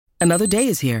Another day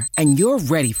is here, and you're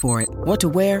ready for it. What to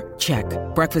wear? Check.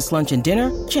 Breakfast, lunch, and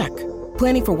dinner? Check.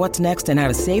 Planning for what's next and how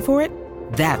to save for it?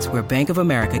 That's where Bank of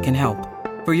America can help.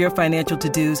 For your financial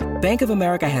to-dos, Bank of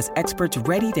America has experts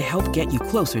ready to help get you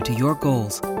closer to your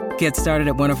goals. Get started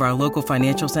at one of our local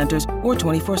financial centers or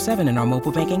 24/7 in our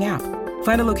mobile banking app.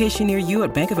 Find a location near you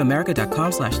at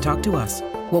bankofamerica.com/talktous.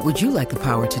 What would you like the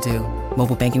power to do?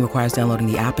 Mobile banking requires downloading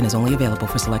the app and is only available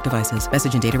for select devices.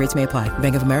 Message and data rates may apply.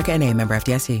 Bank of America N.A., member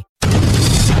FDIC.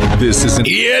 This is an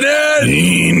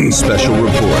ENN special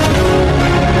report.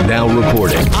 Now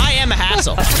reporting. I am a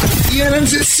hassle.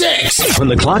 ENN's at 6. When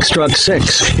the clock struck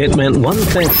 6, it meant one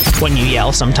thing. When you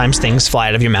yell, sometimes things fly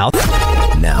out of your mouth.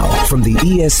 Now, from the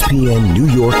ESPN New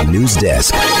York news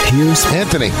desk, here's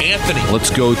Anthony. Let's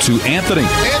go to Anthony.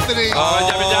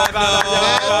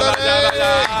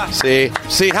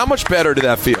 See, how much better did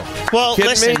that feel? Well,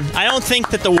 listen, I don't think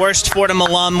that the worst Fordham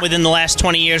alum within the last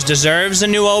 20 years deserves a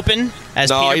new open,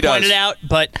 as Peter pointed out.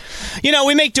 But,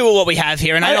 we make do with what we have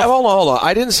here. And hold on.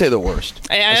 I didn't say the worst.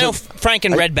 I know Frank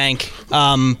in Red Bank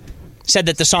said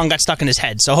that the song got stuck in his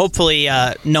head. So hopefully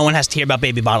no one has to hear about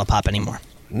Baby Bottle Pop anymore.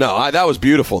 No, that was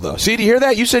beautiful, though. See, do you hear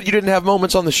that? You said you didn't have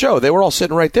moments on the show. They were all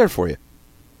sitting right there for you.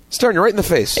 Staring you right in the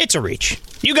face. It's a reach.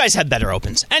 You guys had better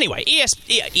opens. Anyway,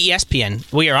 ESPN.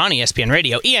 We are on ESPN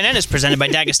Radio. ENN is presented by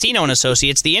D'Agostino &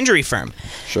 Associates, the injury firm.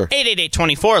 Sure.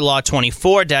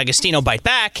 888-24-LAW-24. D'Agostino, bite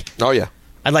back. Oh, yeah.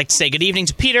 I'd like to say good evening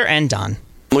to Peter and Don.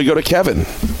 We go to Kevin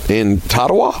in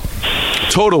Tottawa.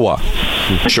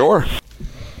 Sure.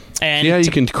 And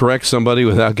you can correct somebody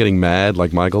without getting mad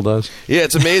like Michael does? Yeah,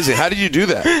 it's amazing. How did you do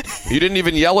that? You didn't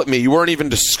even yell at me. You weren't even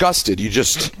disgusted. You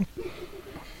just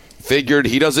figured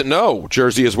he doesn't know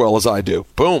Jersey as well as I do.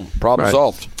 Boom. Problem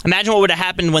solved. Imagine what would have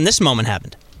happened when this moment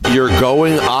happened. You're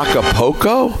going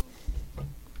Acapulco?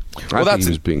 I think he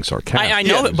was being sarcastic. I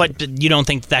know, but you don't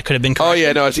think that could have been correct? Oh,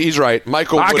 yeah, no, he's right.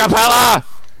 Michael Acapella!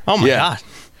 Oh, my God.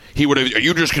 He would have.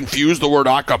 You just confused the word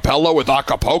acapella with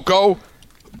Acapulco?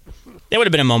 It would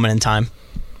have been a moment in time.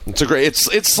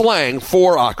 It's slang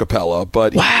for acapella,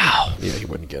 but wow. He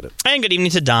wouldn't get it. And good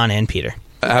evening to Don and Peter.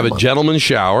 Have a gentleman's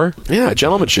shower. Yeah, a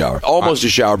gentleman's shower. Almost a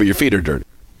shower, but your feet are dirty.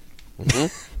 Mm-hmm.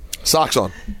 Socks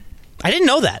on. I didn't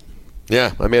know that.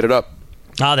 Yeah, I made it up.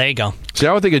 Oh, there you go. See,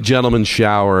 I would think a gentleman's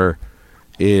shower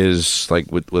is like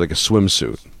with like a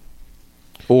swimsuit,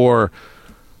 or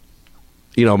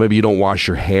maybe you don't wash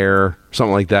your hair,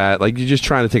 something like that. Like you're just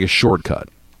trying to take a shortcut.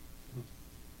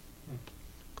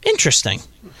 Interesting.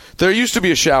 There used to be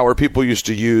a shower people used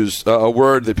to use, a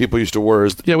word that people used to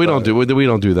use. Yeah, we don't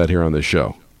do that here on this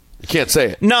show. You can't say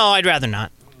it. No, I'd rather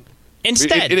not.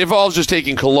 Instead, it involves just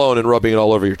taking cologne and rubbing it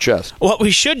all over your chest. What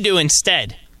we should do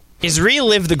instead is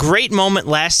relive the great moment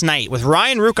last night with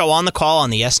Ryan Rucco on the call on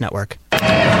the Yes Network.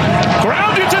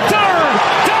 Grounded to third.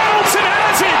 Donaldson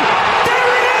has it. There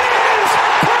it is.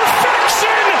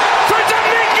 Perfection for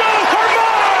Domingo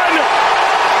Germán.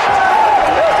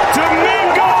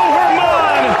 Domingo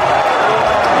Germán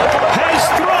has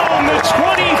thrown the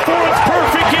 24th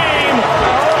perfect game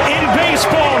in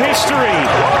baseball history.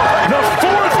 The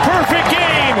 4th perfect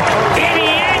game in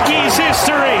Yankees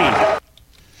history.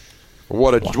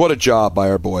 What a job by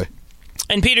our boy.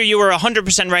 And, Peter, you were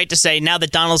 100% right to say now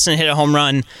that Donaldson hit a home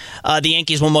run, the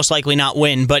Yankees will most likely not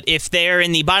win. But if they're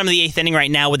in the bottom of the 8th inning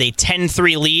right now with a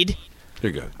 10-3 lead,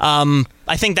 you're good. I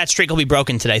think that streak will be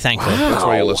broken today, thankfully. Wow. That's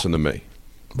why you listen to me.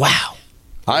 Wow.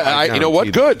 You know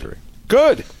what? Good.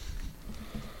 Absolutely.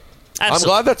 I'm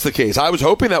glad that's the case. I was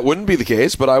hoping that wouldn't be the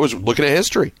case, but I was looking at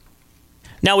history.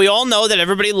 Now, we all know that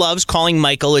everybody loves calling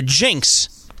Michael a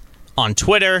jinx on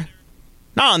Twitter,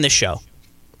 not on this show,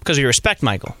 because we respect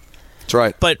Michael. That's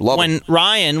right. But when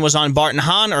Ryan was on Bart and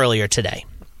Hahn earlier today,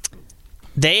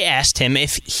 they asked him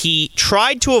if he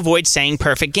tried to avoid saying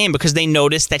perfect game because they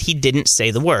noticed that he didn't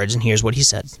say the words, and here's what he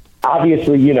said.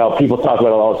 Obviously, people talk about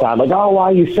it all the time. Like, oh, why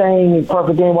are you saying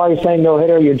perfect game? Why are you saying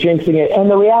no-hitter? You're jinxing it. And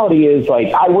the reality is,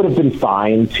 I would have been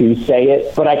fine to say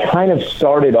it, but I kind of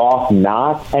started off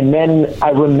not. And then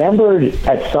I remembered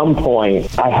at some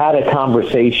point I had a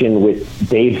conversation with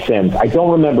Dave Sims. I don't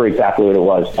remember exactly what it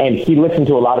was. And he listened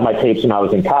to a lot of my tapes when I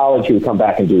was in college. He would come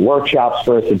back and do workshops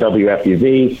for us at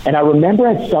WFUV. And I remember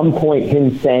at some point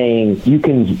him saying, you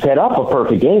can set up a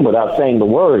perfect game without saying the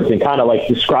words, and kind of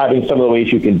describing some of the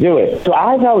ways you can do do it. So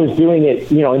as I was doing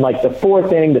it, in like the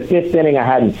fourth inning, the fifth inning, I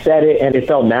hadn't said it, and it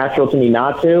felt natural to me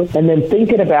not to. And then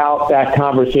thinking about that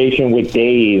conversation with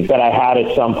Dave that I had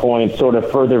at some point sort of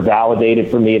further validated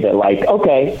for me that, like,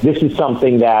 okay, this is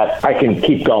something that I can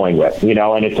keep going with,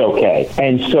 and it's okay.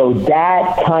 And so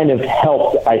that kind of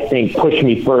helped, I think, push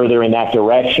me further in that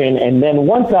direction. And then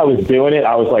once I was doing it,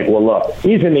 I was like, well, look,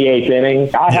 he's in the eighth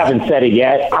inning. I haven't said it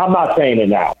yet. I'm not saying it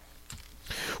now.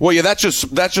 Well, yeah, that's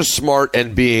just smart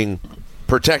and being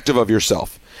protective of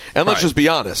yourself. And let's just be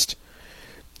honest.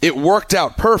 It worked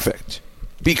out perfect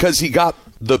because he got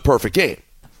the perfect game.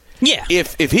 Yeah.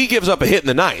 If he gives up a hit in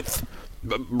the ninth,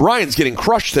 Ryan's getting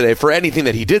crushed today for anything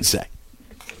that he did say.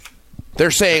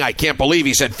 They're saying, I can't believe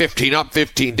he said 15 up,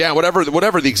 15 down, whatever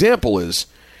the example is.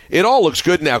 It all looks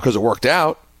good now because it worked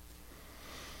out.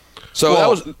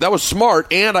 So that was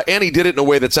smart, and he did it in a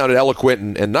way that sounded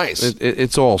eloquent and nice.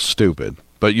 It's all stupid.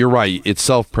 But you're right. It's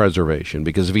self-preservation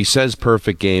because if he says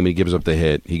perfect game and he gives up the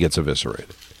hit, he gets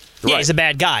eviscerated. Yeah, he's a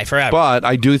bad guy forever. But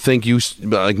I do think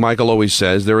like Michael always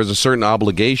says, there is a certain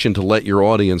obligation to let your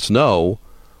audience know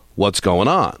what's going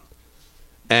on.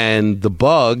 And the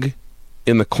bug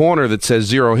in the corner that says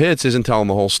 0 hits isn't telling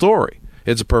the whole story.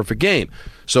 It's a perfect game.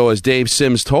 So as Dave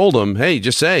Sims told him, hey,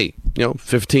 just say,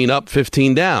 15 up,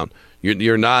 15 down.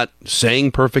 You're not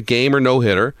saying perfect game or no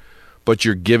hitter, but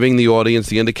you're giving the audience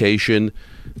the indication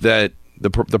that the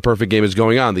perfect game is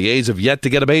going on. The A's have yet to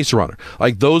get a base runner.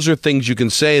 Like, those are things you can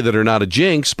say that are not a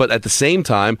jinx, but at the same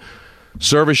time,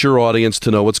 service your audience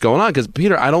to know what's going on. Because,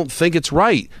 Peter, I don't think it's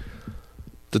right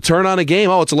to turn on a game.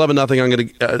 Oh, it's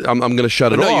 11-0. I'm gonna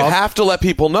shut it off. No, you have to let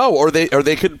people know, or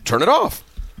they could turn it off.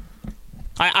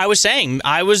 I was saying,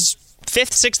 I was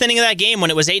fifth, sixth inning of that game when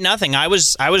it was 8-0.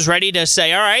 I was ready to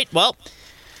say, all right, well,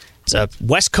 it's a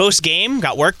West Coast game.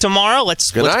 Got work tomorrow.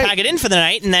 Let's pack it in for the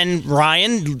night. And then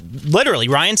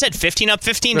Ryan said 15 up,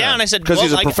 15 down. I said, because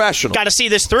he's a professional. Got to see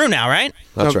this through now, right?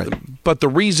 That's right. But the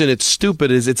reason it's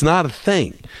stupid is it's not a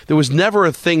thing. There was never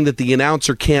a thing that the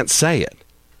announcer can't say it.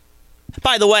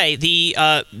 By the way, the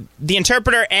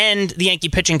interpreter and the Yankee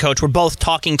pitching coach were both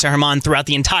talking to Herman throughout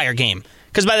the entire game.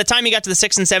 Because by the time you got to the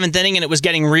 6th and 7th inning and it was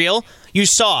getting real, you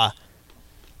saw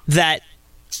that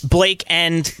Blake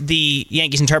and the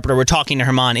Yankees interpreter were talking to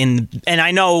Herman. And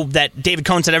I know that David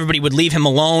Cohn said everybody would leave him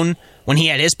alone when he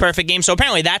had his perfect game. So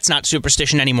apparently that's not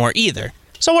superstition anymore either.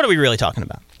 So what are we really talking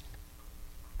about?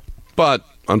 But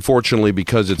unfortunately,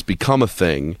 because it's become a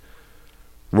thing,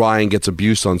 Ryan gets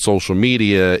abused on social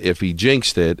media if he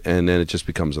jinxed it, and then it just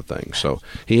becomes a thing. So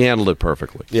he handled it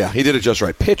perfectly. Yeah, he did it just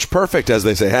right. Pitch perfect, as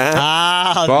they say.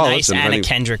 Nice Anna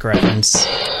Kendrick reference.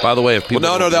 By the way, if people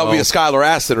that would be a Skylar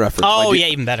Aston reference. Oh, yeah,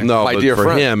 even better. No, my but dear for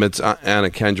friend. him, it's Anna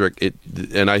Kendrick.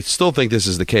 And I still think this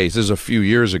is the case. This is a few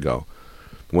years ago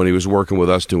when he was working with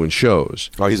us doing shows.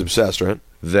 Oh, he's obsessed, right?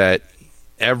 That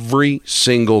every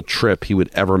single trip he would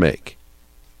ever make,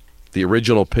 the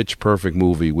original Pitch Perfect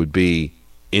movie would be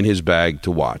in his bag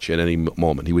to watch at any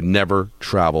moment. He would never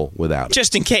travel without it.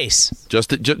 Just in case.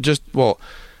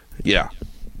 Yeah.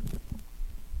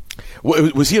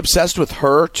 Was he obsessed with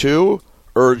her, too,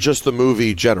 or just the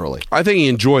movie generally? I think he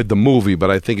enjoyed the movie, but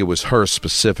I think it was her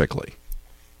specifically.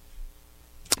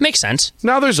 Makes sense.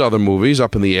 Now, there's other movies.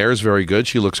 Up in the Air is very good.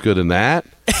 She looks good in that.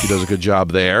 She does a good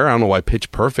job there. I don't know why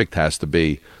Pitch Perfect has to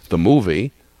be the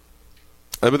movie.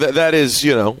 I mean, that is,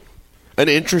 an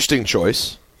interesting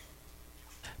choice.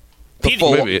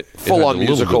 The full-on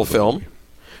musical film.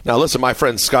 Now, listen, my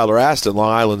friend Skylar Aston,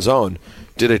 Long Island's own,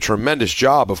 did a tremendous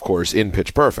job, of course, in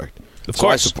Pitch Perfect. Of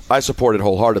course. I support it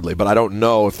wholeheartedly, but I don't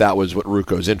know if that was what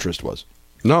Rucco's interest was.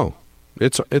 No,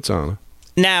 it's on.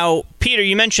 Now, Peter,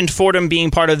 you mentioned Fordham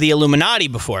being part of the Illuminati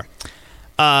before.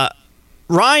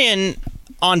 Ryan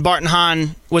on Bart and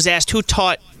Hahn was asked who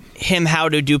taught him how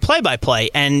to do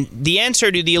play-by-play, and the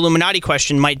answer to the Illuminati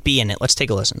question might be in it. Let's take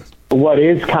a listen. What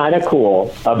is kind of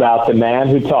cool about the man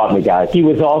who taught me, guys, he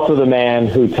was also the man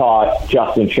who taught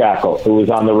Justin Shackle, who was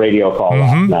on the radio call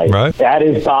last night. Right. That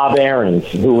is Bob Aarons,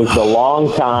 who was the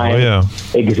longtime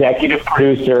executive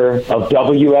producer of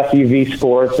WFUV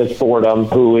Sports at Fordham,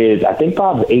 who is, I think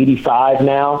Bob's 85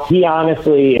 now. He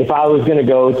honestly, if I was going to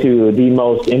go to the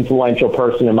most influential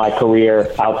person in my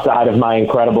career outside of my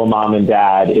incredible mom and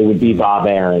dad, it would be Bob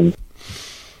Aarons.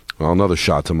 Well, another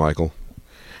shot to Michael.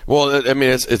 Well, I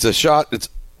mean, it's a shot.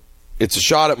 It's a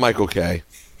shot at Michael Kay.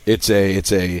 It's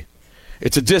a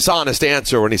dishonest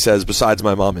answer when he says, "Besides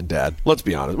my mom and dad." Let's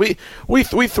be honest.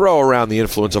 We throw around the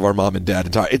influence of our mom and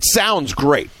dad. It sounds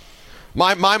great.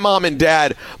 My mom and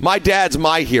dad. My dad's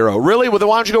my hero. Really? Well, then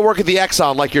why don't you go work at the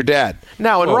Exxon like your dad?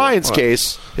 Now, in Ryan's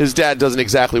case, his dad doesn't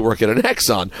exactly work at an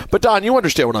Exxon. But Don, you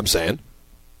understand what I'm saying?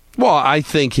 Well, I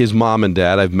think his mom and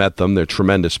dad, I've met them, they're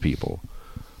tremendous people,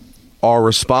 are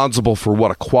responsible for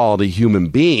what a quality human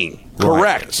being.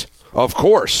 Correct. Of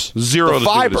course. Zero the to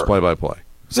fiber. do with this play-by-play.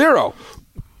 Zero.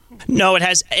 No, it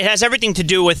has everything to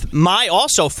do with my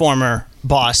also former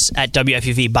boss at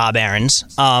WFUV, Bob Aarons.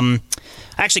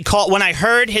 Actually, when I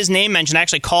heard his name mentioned, I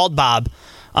actually called Bob.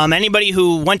 Anybody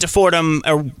who went to Fordham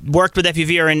or worked with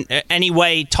FUV or in any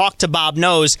way talked to Bob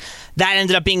knows that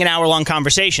ended up being an hour-long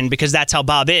conversation because that's how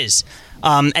Bob is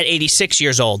at 86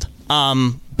 years old.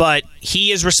 But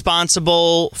he is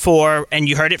responsible for, and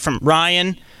you heard it from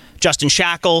Ryan, Justin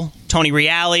Shackle, Tony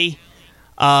Reale,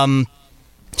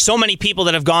 so many people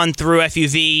that have gone through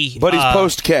FUV. But he's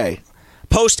post-K.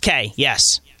 Post-K,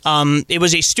 yes. It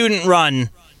was a student-run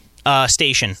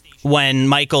station when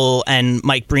Michael and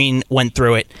Mike Breen went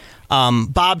through it.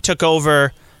 Bob took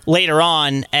over later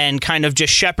on and kind of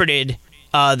just shepherded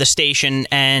the station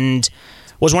and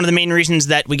was one of the main reasons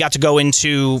that we got to go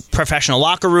into professional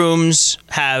locker rooms,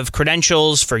 have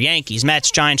credentials for Yankees,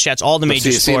 Mets, Giants, Jets, all the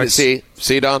major sports.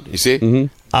 See, Don? You see?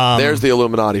 Mm-hmm. There's the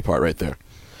Illuminati part right there.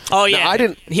 Oh, yeah. Now, I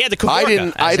didn't. He had the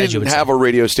Kavorka, I didn't have a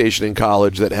radio station in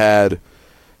college that had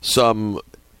some,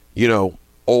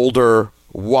 older,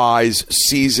 wise,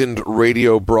 seasoned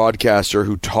radio broadcaster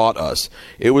who taught us.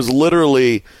 It was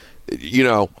literally,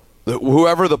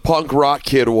 whoever the punk rock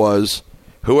kid was,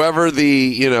 whoever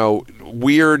the,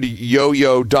 weird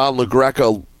yo-yo Don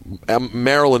LaGreca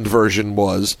Maryland version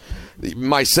was,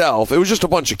 myself. It was just a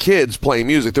bunch of kids playing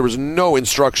music. There was no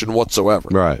instruction whatsoever.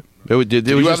 Right. It was just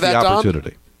the opportunity.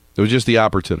 Don? It was just the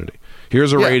opportunity.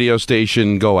 Here's a radio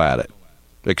station, go at it.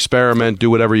 Experiment, do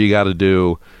whatever you got to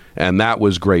do, and that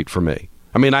was great for me.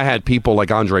 I mean, I had people like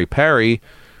Andre Perry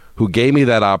who gave me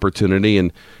that opportunity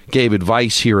and gave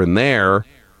advice here and there,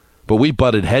 but we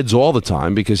butted heads all the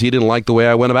time because he didn't like the way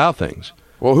I went about things.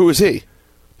 Well, who was he?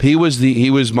 He was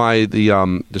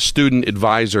the student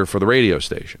advisor for the radio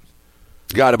station.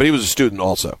 Got it, but he was a student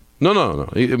also. No.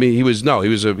 He was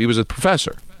a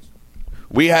professor.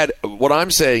 We had, what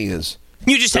I'm saying is,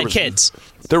 you just had kids.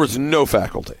 There was no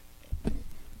faculty.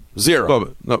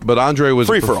 Zero. But Andre was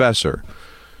a professor.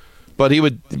 But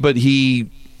he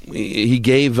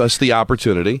gave us the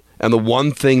opportunity, and the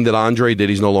one thing that Andre did,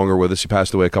 he's no longer with us, he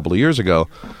passed away a couple of years ago,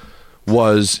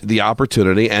 was the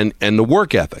opportunity and the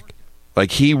work ethic.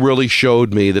 Like, he really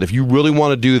showed me that if you really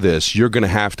want to do this, you're going to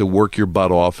have to work your butt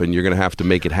off and you're going to have to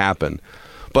make it happen.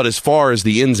 But as far as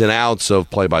the ins and outs of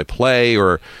play-by-play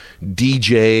or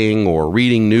DJing or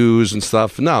reading news and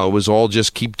stuff, no, it was all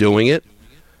just keep doing it.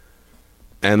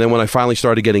 And then when I finally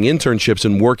started getting internships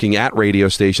and working at radio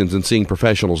stations and seeing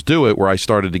professionals do it, where I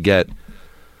started to get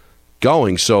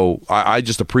going. So I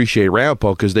just appreciate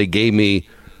Rampo because they gave me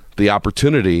the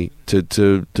opportunity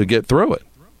to get through it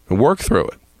and work through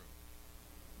it.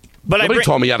 But nobody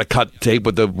told me how to cut tape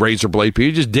with the razor blade.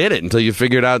 You just did it until you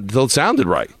figured out until it sounded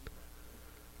right.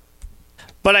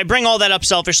 But I bring all that up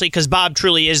selfishly because Bob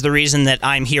truly is the reason that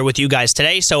I'm here with you guys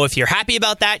today. So if you're happy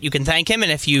about that, you can thank him.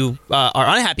 And if you are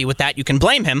unhappy with that, you can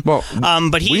blame him. Well,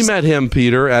 but we met him,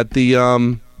 Peter, at the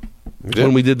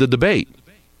when we did the debate.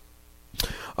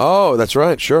 Oh, that's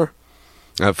right. Sure.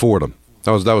 At Fordham.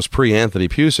 That was pre-Anthony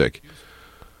Pucik.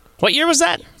 What year was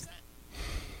that?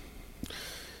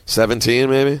 17,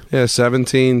 maybe? Yeah,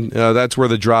 17. That's where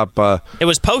the drop... it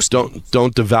was post... Don't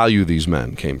devalue these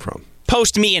men came from.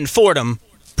 Post me in Fordham,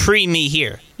 pre me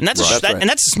here. And that's and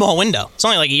that's a small window. It's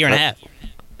only like a year and a half.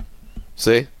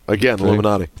 See? Again,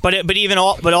 Illuminati.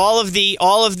 But all of the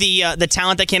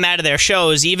talent that came out of there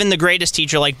shows even the greatest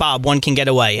teacher like Bob, one can get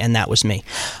away, and that was me.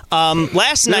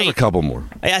 Last night... There's a couple more.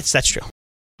 That's true.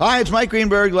 Hi, it's Mike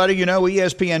Greenberg letting you know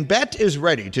ESPN Bet is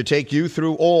ready to take you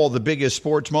through all the biggest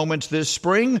sports moments this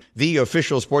spring. The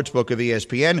official sportsbook of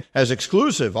ESPN has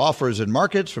exclusive offers and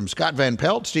markets from Scott Van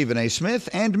Pelt, Stephen A. Smith,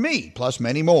 and me, plus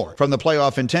many more. From the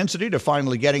playoff intensity to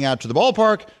finally getting out to the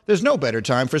ballpark, there's no better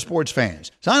time for sports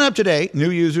fans. Sign up today.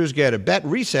 New users get a bet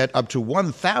reset up to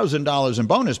 $1,000 in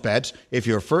bonus bets if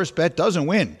your first bet doesn't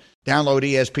win. Download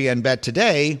ESPN Bet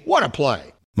today. What a play.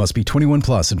 Must be 21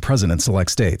 plus and present in select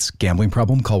states. Gambling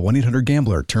problem? Call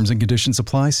 1-800-GAMBLER. Terms and conditions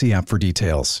apply. See app for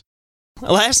details.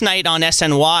 Last night on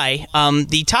SNY,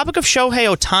 the topic of Shohei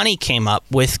Ohtani came up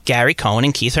with Gary Cohen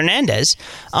and Keith Hernandez,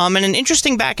 and an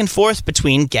interesting back and forth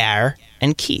between Gar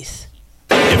and Keith.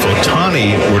 If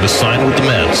Ohtani were to sign with the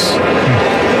Mets,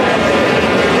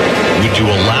 would you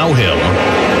allow him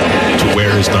to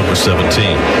wear his number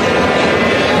 17?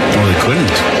 Well, he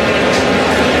couldn't.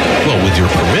 Well, with your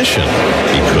permission,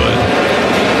 he could.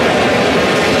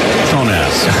 Don't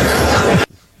ask.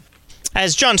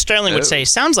 As John Sterling would say,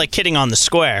 sounds like kidding on the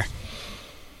square.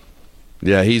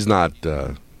 Yeah, he's not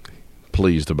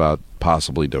pleased about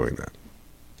possibly doing that.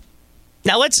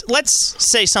 Now let's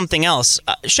say something else.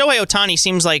 Shohei Ohtani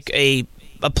seems like a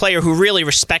player who really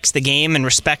respects the game and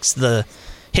respects the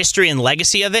history and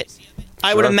legacy of it.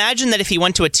 I would imagine that if he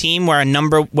went to a team where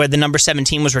the number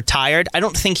 17 was retired, I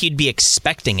don't think he'd be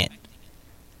expecting it.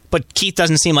 But Keith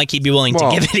doesn't seem like he'd be willing to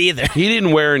give it either. He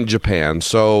didn't wear it in Japan,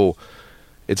 so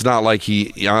it's not like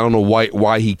I don't know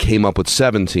why he came up with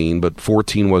 17, but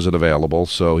 14 wasn't available,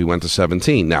 so he went to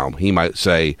 17. Now, he might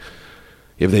say,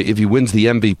 if he wins the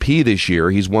MVP this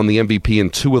year, he's won the MVP in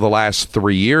 2 of the last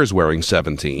 3 years wearing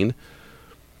 17.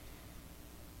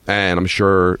 And I'm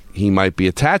sure he might be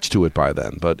attached to it by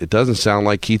then, but it doesn't sound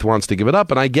like Keith wants to give it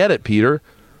up, and I get it, Peter.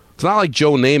 It's not like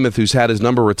Joe Namath, who's had his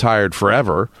number retired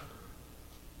forever.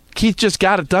 Keith just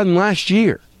got it done last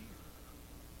year.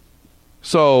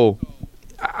 So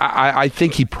I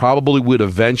think he probably would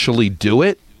eventually do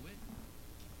it,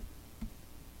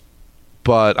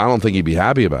 but I don't think he'd be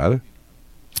happy about it.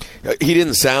 He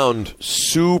didn't sound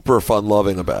super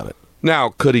fun-loving about it. Now,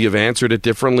 could he have answered it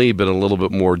differently, been a little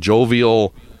bit more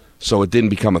jovial, so it didn't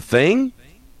become a thing?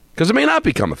 Because it may not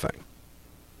become a thing.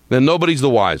 Then nobody's the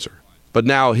wiser. But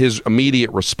now his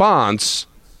immediate response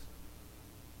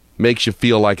makes you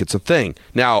feel like it's a thing.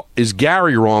 Now, is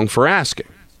Gary wrong for asking?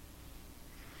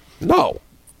 No.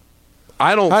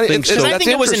 I don't think so. I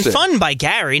think it was in fun by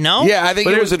Gary, no? Yeah, I think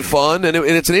it was in fun, and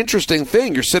it's an interesting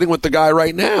thing. You're sitting with the guy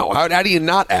right now. How do you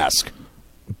not ask?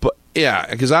 But yeah,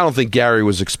 because I don't think Gary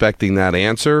was expecting that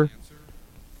answer.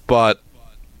 But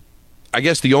I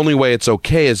guess the only way it's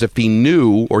okay is if he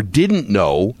knew or didn't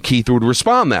know, Keith would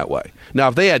respond that way. Now,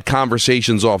 if they had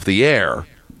conversations off the air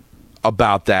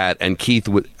about that and Keith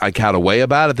had a way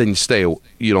about it, then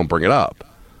you don't bring it up.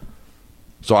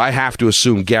 So I have to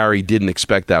assume Gary didn't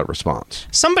expect that response.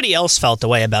 Somebody else felt the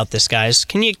way about this, guys.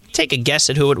 Can you take a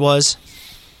guess at who it was?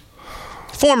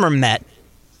 Former Met.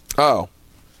 Oh.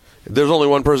 There's only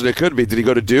one person it could be. Did he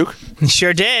go to Duke? He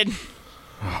sure did.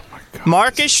 Oh, my God.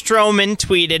 Marcus Stroman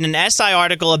tweeted an SI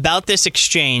article about this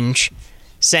exchange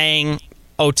saying,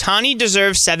 Ohtani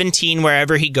deserves 17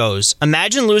 wherever he goes.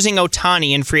 Imagine losing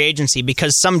Ohtani in free agency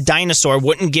because some dinosaur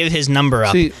wouldn't give his number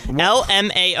up.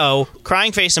 LMAO,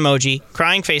 crying face emoji,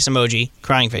 crying face emoji,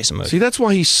 crying face emoji. See, that's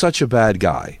why he's such a bad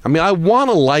guy. I mean, I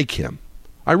want to like him.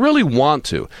 I really want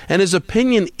to. And his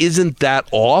opinion isn't that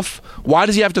off. Why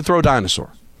does he have to throw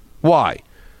dinosaur? Why?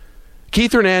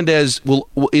 Keith Hernandez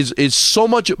is so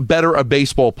much better a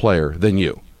baseball player than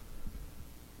you.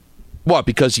 What,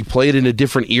 because he played in a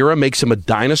different era makes him a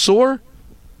dinosaur?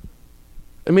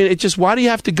 I mean, why do you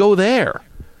have to go there?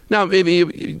 Now,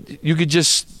 maybe you could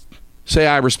just say,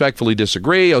 I respectfully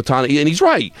disagree, Ohtani, and he's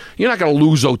right. You're not going to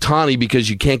lose Ohtani because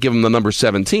you can't give him the number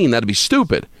 17. That'd be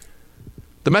stupid.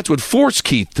 The Mets would force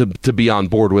Keith to be on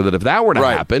board with it if that were to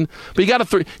happen. But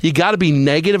you got to be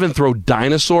negative and throw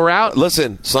dinosaur out.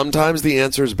 Listen, sometimes the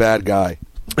answer is bad guy.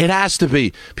 It has to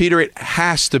be. Peter, it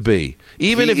has to be.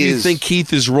 Even if you think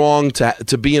Keith is wrong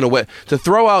to be in a way, to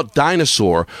throw out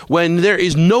dinosaur when there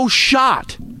is no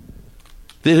shot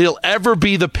that he'll ever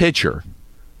be the pitcher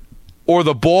or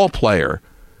the ball player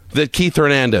that Keith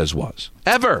Hernandez was.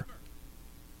 Ever.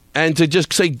 And to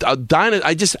just say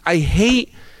I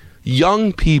hate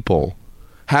young people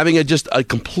having a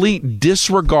complete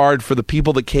disregard for the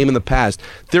people that came in the past.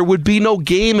 There would be no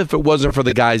game if it wasn't for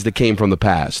the guys that came from the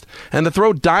past. And to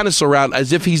throw dinosaur out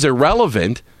as if he's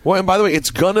irrelevant. Well, and by the way, it's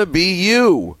going to be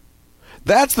you.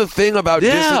 That's the thing about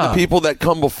dissing the people that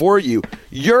come before you.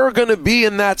 You're going to be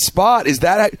in that spot.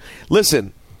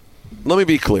 Listen, let me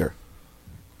be clear.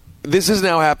 This has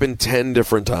now happened 10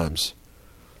 different times.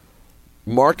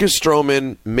 Marcus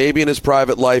Stroman, maybe in his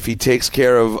private life, he takes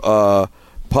care of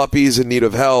puppies in need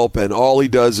of help, and all he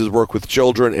does is work with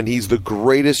children, and he's the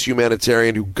greatest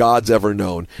humanitarian who God's ever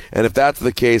known. And if that's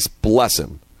the case, bless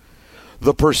him.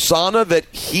 The persona that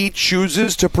he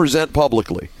chooses to present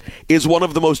publicly is one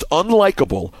of the most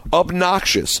unlikable,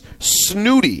 obnoxious,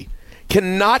 snooty,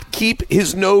 cannot keep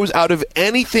his nose out of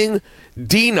anything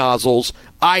D-nozzles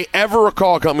I ever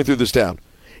recall coming through this town.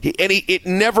 It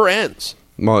never ends.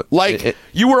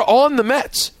 You were on the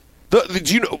Mets.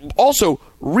 Also,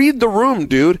 read the room,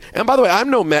 dude. And by the way, I'm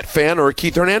no Met fan or a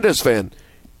Keith Hernandez fan,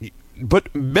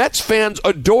 but Mets fans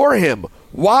adore him.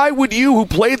 Why would you, who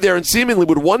played there and seemingly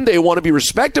would one day want to be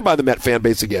respected by the Met fan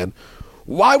base again,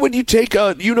 why would you take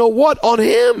a you-know-what on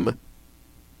him?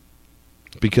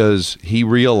 Because he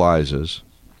realizes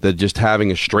that just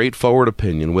having a straightforward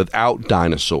opinion without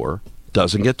dinosaur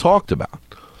doesn't get talked about.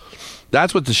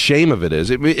 That's what the shame of it is.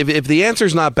 If the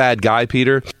answer's not bad guy,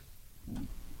 Peter,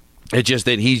 it's just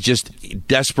that he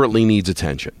desperately needs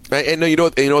attention. And you know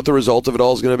what the result of it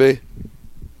all is going to be?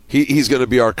 he's going to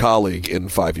be our colleague in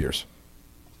 5 years.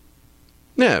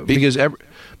 Yeah, because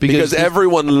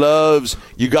everyone loves,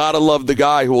 you got to love the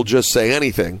guy who will just say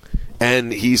anything.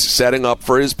 And he's setting up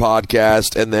for his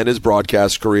podcast and then his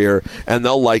broadcast career, and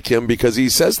they'll like him because he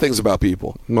says things about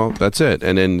people. Well, that's it.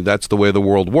 And then that's the way the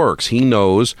world works. He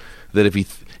knows that if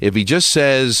he just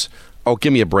says, oh,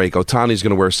 give me a break, Ohtani's going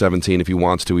to wear 17 if he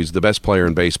wants to. He's the best player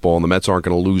in baseball, and the Mets aren't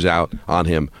going to lose out on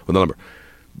him with the number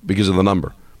because of the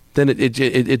number. Then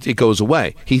it goes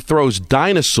away. He throws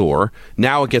dinosaur,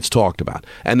 now it gets talked about.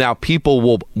 And now people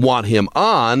will want him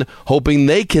on, hoping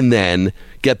they can then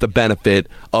get the benefit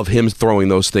of him throwing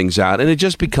those things out. And it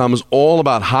just becomes all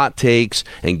about hot takes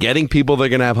and getting people that are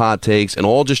going to have hot takes and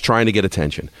all just trying to get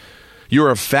attention. You're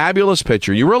a fabulous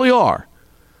pitcher. You really are.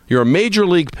 You're a major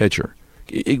league pitcher.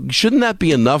 Shouldn't that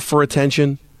be enough for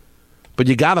attention? But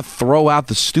you got to throw out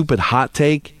the stupid hot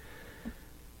take.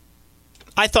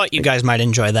 I thought you guys might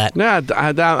enjoy that. Yeah,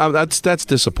 that's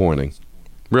disappointing.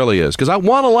 Really is. Because I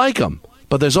want to like him.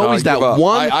 But there's always that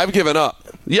one. I've given up.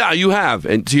 Yeah, you have.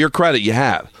 And to your credit, you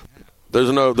have.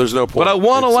 There's no point. But I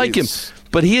want to like him.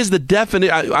 But he is the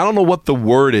definite. I don't know what the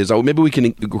word is. Maybe we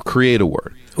can create a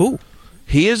word. Ooh.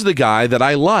 He is the guy that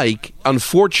I like.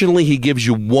 Unfortunately, he gives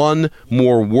you one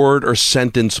more word or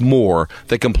sentence more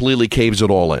that completely caves it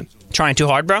all in. Trying too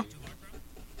hard, bro?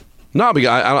 No, because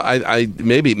I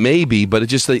maybe, but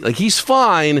it's just like he's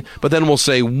fine. But then we'll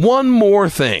say one more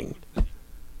thing.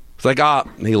 It's like,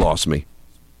 he lost me.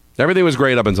 Everything was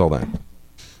great up until then.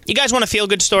 You guys want a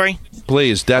feel-good story?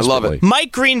 Please, desperately. I love it.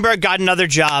 Mike Greenberg got another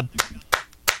job.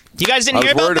 You guys didn't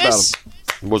hear about this?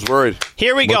 I was worried.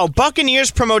 Here we go. Buccaneers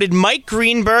promoted Mike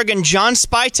Greenberg and John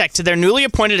Spytek to their newly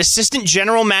appointed assistant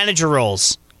general manager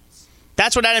roles.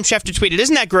 That's what Adam Schefter tweeted.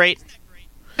 Isn't that great?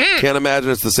 Can't imagine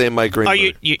it's the same Mike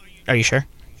Greenberg. Are you sure?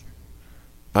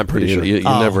 I'm pretty sure. You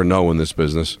never know in this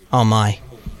business. Oh, my.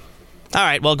 All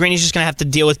right, well, Greeny's just going to have to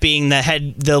deal with being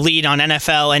the lead on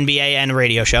NFL, NBA, and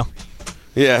radio show.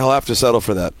 Yeah, he'll have to settle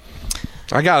for that.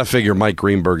 I got to figure Mike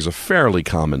Greenberg's a fairly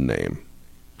common name.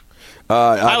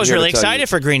 I was really excited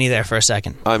for Greeny there for a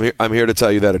second. I'm here to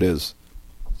tell you that it is.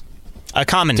 A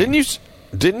common name.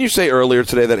 Didn't you say earlier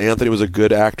today that Anthony was a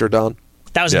good actor, Don?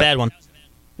 That was a bad one.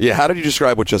 Yeah, how did you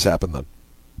describe what just happened then?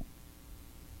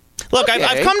 Look, okay.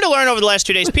 I've come to learn over the last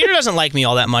 2 days, Peter doesn't like me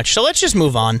all that much, so let's just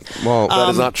move on. Well, that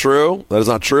is not true. That is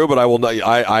not true, but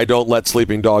I don't let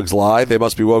sleeping dogs lie. They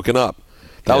must be woken up.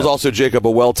 That was also, Jacob,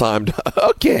 a well-timed,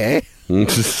 okay.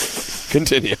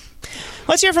 Continue.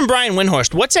 Let's hear from Brian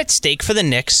Windhorst. What's at stake for the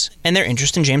Knicks and their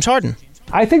interest in James Harden?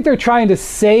 I think they're trying to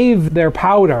save their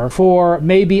powder for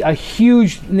maybe a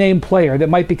huge name player that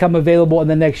might become available in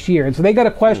the next year. And so they got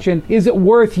a question, is it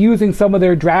worth using some of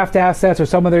their draft assets or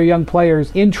some of their young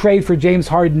players in trade for James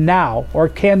Harden now? Or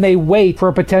can they wait for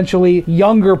a potentially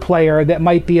younger player that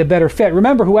might be a better fit?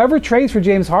 Remember, whoever trades for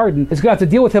James Harden is going to have to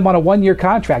deal with him on a one-year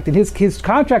contract. And his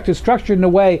contract is structured in a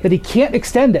way that he can't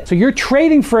extend it. So you're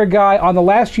trading for a guy on the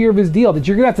last year of his deal that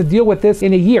you're going to have to deal with this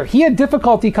in a year. He had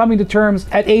difficulty coming to terms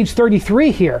at age 33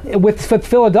 here with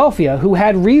Philadelphia, who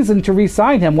had reason to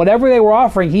re-sign him. Whatever they were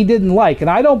offering, he didn't like.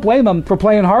 And I don't blame him for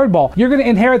playing hardball. You're going to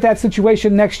inherit that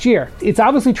situation next year. It's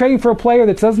obviously trading for a player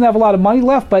that doesn't have a lot of money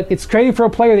left, but it's trading for a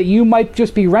player that you might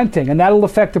just be renting, and that'll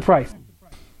affect the price.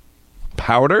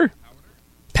 Powder?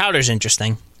 Powder's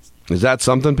interesting. Is that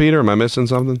something, Peter? Am I missing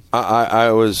something?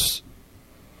 Was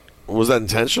that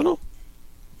intentional?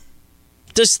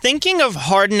 Does thinking of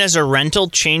Harden as a rental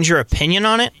change your opinion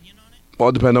on it? Well,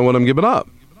 it depends on what I'm giving up.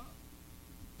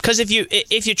 Because if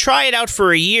you try it out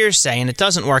for a year, say, and it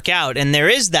doesn't work out, and there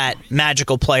is that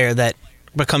magical player that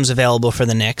becomes available for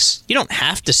the Knicks, you don't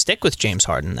have to stick with James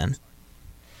Harden then.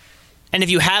 And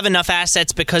if you have enough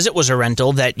assets because it was a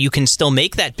rental that you can still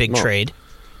make that big trade.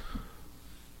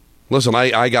 Listen,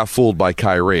 I got fooled by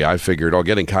Kyrie. I figured,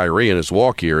 getting Kyrie in his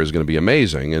walk year is going to be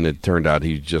amazing, and it turned out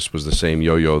he just was the same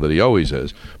yo-yo that he always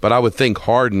is. But I would think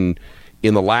Harden,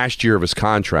 in the last year of his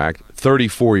contract,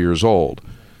 34 years old,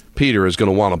 Peter is going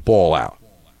to want to ball out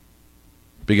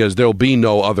because there'll be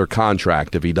no other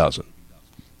contract if he doesn't.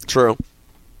 True.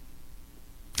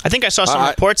 I think I saw some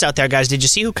reports out there, guys. Did you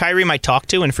see who Kyrie might talk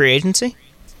to in free agency?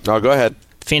 Oh, go ahead.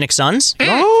 Phoenix Suns?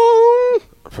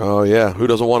 Oh, yeah. Who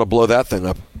doesn't want to blow that thing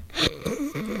up?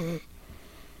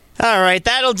 All right,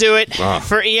 that'll do it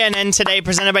for ENN today,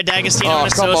 presented by D'Agostino &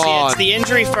 Associates, the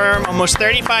injury firm. Almost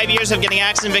 35 years of getting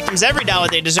accident victims every dollar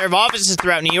they deserve. Offices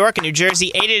throughout New York and New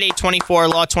Jersey.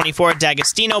 888-24-LAW-24.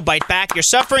 D'Agostino, bite back. Your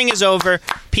suffering is over.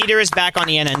 Peter is back on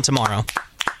ENN tomorrow.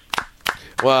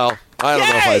 Well, I don't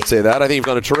know if I'd say that. I think you've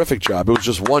done a terrific job. It was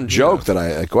just one joke that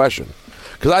I questioned.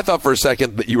 Because I thought for a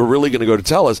second that you were really going to go to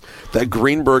tell us that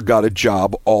Greenberg got a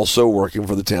job also working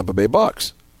for the Tampa Bay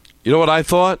Bucks. You know what I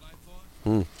thought?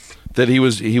 That he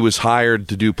was hired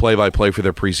to do play-by-play for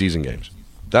their preseason games.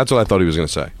 That's what I thought he was going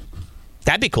to say.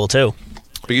 That'd be cool, too.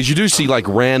 Because you do see, like,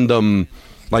 random,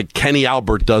 like, Kenny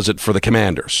Albert does it for the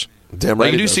Commanders. Damn right.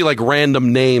 Like, you do see, like,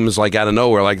 random names, like, out of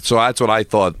nowhere. Like, so that's what I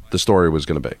thought the story was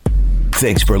going to be.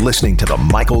 Thanks for listening to the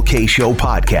Michael K. Show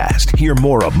podcast. Hear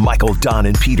more of Michael, Don,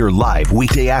 and Peter live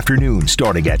weekday afternoon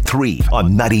starting at 3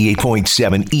 on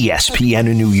 98.7 ESPN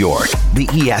in New York, the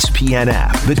ESPN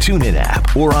app, the TuneIn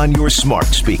app, or on your smart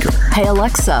speaker. Hey,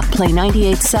 Alexa, play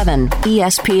 98.7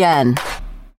 ESPN.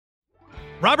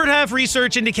 Robert Half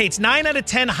research indicates 9 out of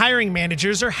 10 hiring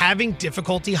managers are having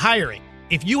difficulty hiring.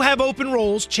 If you have open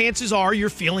roles, chances are you're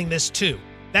feeling this too.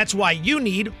 That's why you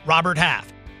need Robert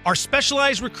Half. Our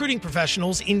specialized recruiting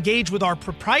professionals engage with our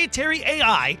proprietary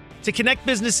AI to connect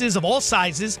businesses of all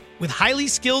sizes with highly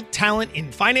skilled talent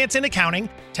in finance and accounting,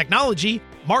 technology,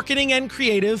 marketing and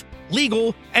creative,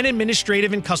 legal, and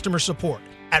administrative and customer support.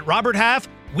 At Robert Half,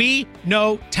 we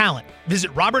know talent.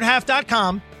 Visit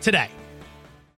roberthalf.com today.